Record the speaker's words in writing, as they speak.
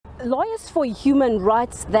Lawyers for Human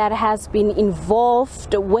Rights that has been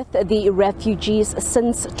involved with the refugees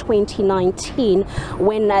since 2019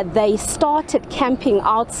 when they started camping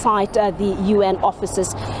outside the UN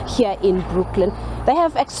offices here in Brooklyn. They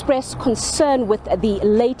have expressed concern with the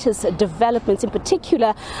latest developments, in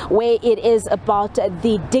particular where it is about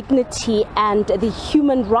the dignity and the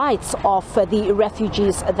human rights of the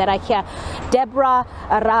refugees that are here. Deborah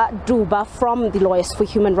Raduba from the Lawyers for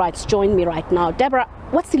Human Rights joined me right now. Deborah,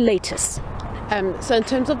 what's the latest? So in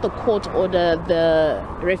terms of the court order, the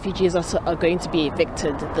refugees are going to be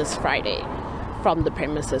evicted this Friday from the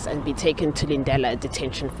premises and be taken to Lindela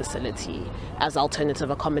detention facility as alternative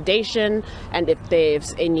accommodation. And if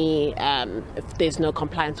there's no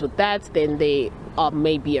compliance with that, then they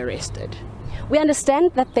may be arrested. We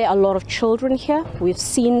understand that there are a lot of children here. We've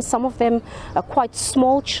seen some of them quite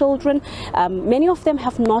small children. Many of them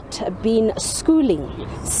have not been schooling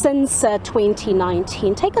since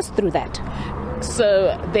 2019. Take us through that.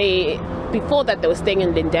 So before that, they were staying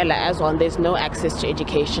in Lindela as well, and there's no access to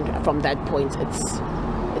education from that point. It's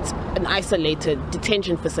an isolated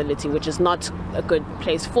detention facility, which is not a good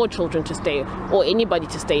place for children to stay or anybody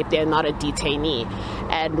to stay if they're not a detainee.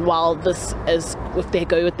 And while this is, if they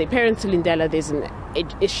go with their parents to Lindela, there's an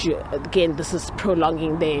issue. Again, this is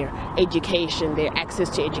prolonging their education, their access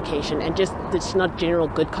to education, and just it's not general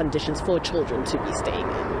good conditions for children to be staying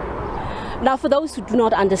in. Now, for those who do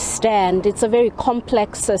not understand, it's a very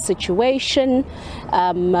complex situation.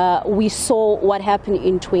 We saw what happened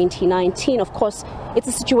in 2019. Of course, it's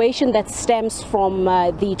a situation that stems from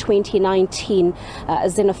the 2019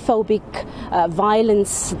 xenophobic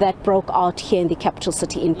violence that broke out here in the capital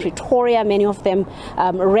city in Pretoria. Many of them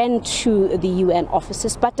ran to the UN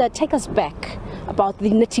offices. But take us back about the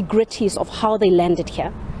nitty-gritties of how they landed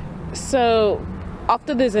here. So,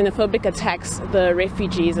 after the xenophobic attacks, the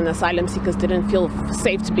refugees and asylum seekers didn't feel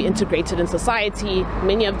safe to be integrated in society.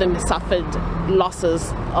 Many of them suffered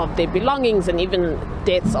losses of their belongings and even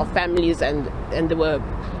deaths of families, and they were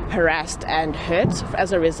harassed and hurt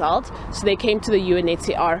as a result. So they came to the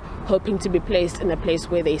UNHCR hoping to be placed in a place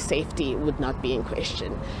where their safety would not be in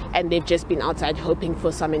question. And they've just been outside hoping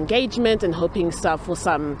for some engagement and hoping for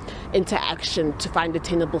some interaction to find a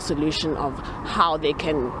tenable solution of how they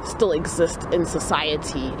can still exist in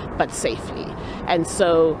society but safely. And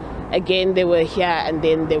so again, they were here, and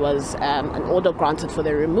then there was an order granted for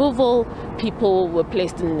their removal. People were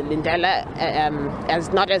placed in Lindela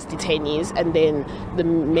not as detainees, and then the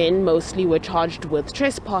men mostly were charged with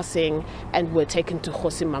trespassing and were taken to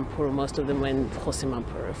Mampuru. Most of them were in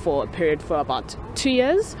Mampuru for a period for about 2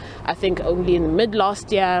 years. I think only in mid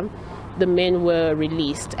last year the men were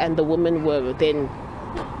released, and the women were then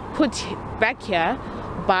put back here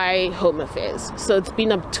by Home Affairs. So it's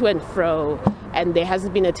been a to and fro, and there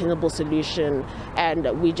hasn't been a tenable solution,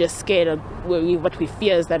 and we're just scared of what we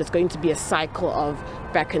fear is that it's going to be a cycle of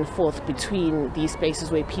back and forth between these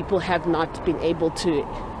spaces where people have not been able to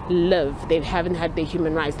live. They haven't had their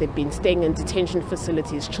human rights. They've been staying in detention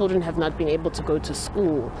facilities. Children have not been able to go to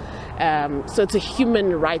school. So it's a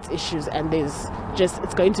human rights issues, and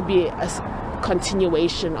it's going to be a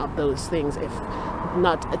continuation of those things if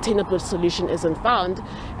not a tenable solution isn't found.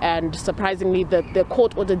 And surprisingly, the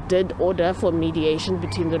court order did order for mediation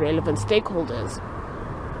between the relevant stakeholders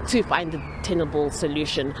to find a tenable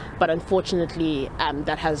solution, but unfortunately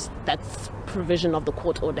that provision of the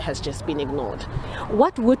court order has just been ignored.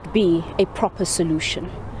 What would be a proper solution?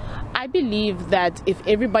 I believe that if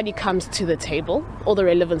everybody comes to the table, all the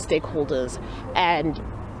relevant stakeholders, and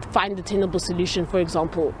find a tenable solution, for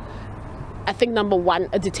example, I think number one,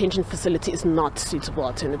 a detention facility is not suitable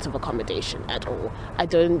alternative accommodation at all.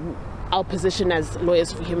 Our position as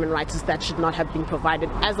Lawyers for Human Rights is that should not have been provided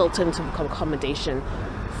as alternative accommodation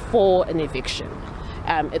for an eviction.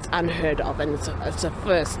 It's unheard of, and it's the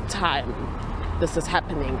first time this is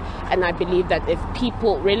happening. And I believe that if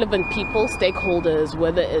relevant people, stakeholders,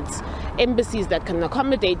 whether it's embassies that can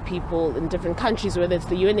accommodate people in different countries, whether it's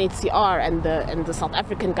the UNHCR and the South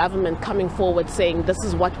African government coming forward saying this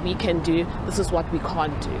is what we can do, this is what we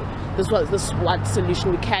can't do, this is what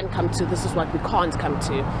solution we can come to, this is what we can't come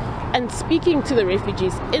to, and speaking to the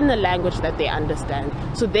refugees in the language that they understand,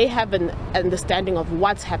 so they have an understanding of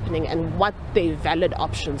what's happening and what their valid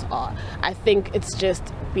options are. I think it's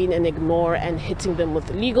just been an ignore and hitting them with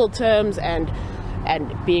legal terms and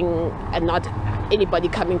not anybody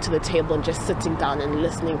coming to the table and just sitting down and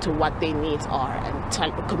listening to what their needs are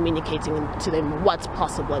and communicating to them what's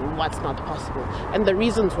possible and what's not possible and the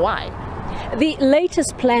reasons why. The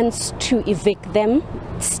latest plans to evict them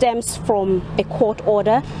stems from a court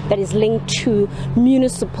order that is linked to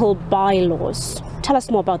municipal bylaws. Tell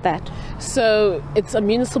us more about that. So it's a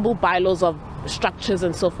municipal bylaws of structures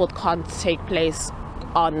and so forth can't take place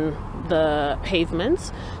on the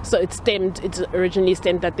pavements. So it originally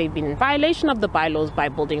stemmed that they've been in violation of the bylaws by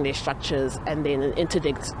building their structures and then an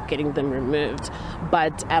interdict getting them removed.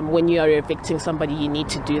 But when you are evicting somebody, you need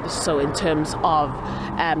to do so in terms of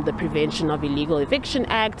the Prevention of Illegal Eviction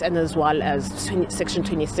Act, and as well as Section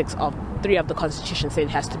 26 of 3 of the Constitution said it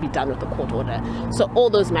has to be done with a court order. So all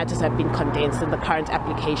those matters have been condensed in the current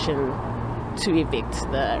application to evict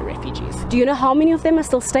the refugees. Do you know how many of them are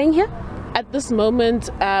still staying here? At this moment,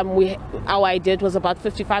 our idea was about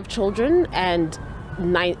 55 children and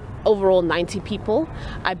overall 90 people.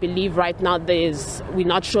 I believe right now we're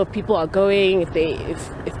not sure if people are going,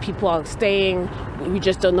 if people are staying. We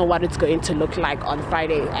just don't know what it's going to look like on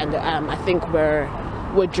Friday, and I think we're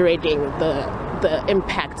dreading the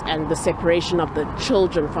impact and the separation of the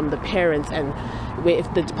children from the parents, and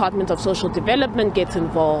if the Department of Social Development gets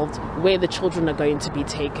involved, where the children are going to be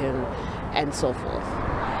taken and so forth.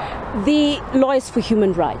 The Lawyers for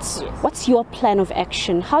Human Rights, yes. What's your plan of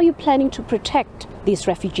action? How are you planning to protect these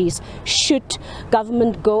refugees? Should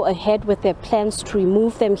government go ahead with their plans to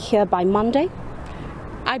remove them here by Monday?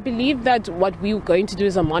 I believe that what we're going to do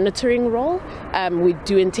is a monitoring role. We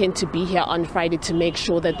do intend to be here on Friday to make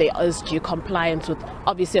sure that there is due compliance with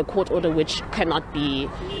obviously a court order which cannot be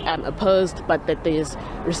opposed, but that there is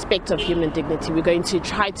respect of human dignity. We're going to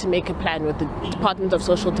try to make a plan with the Department of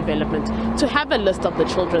Social Development to have a list of the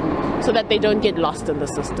children so that they don't get lost in the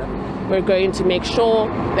system. We're going to make sure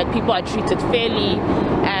that people are treated fairly,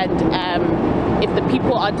 and if the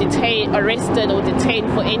people are arrested or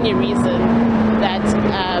detained for any reason, that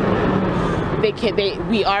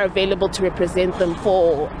we are available to represent them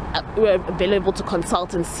we're available to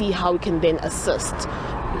consult and see how we can then assist,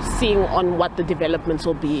 seeing on what the developments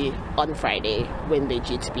will be on Friday when they're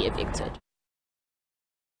due to be evicted.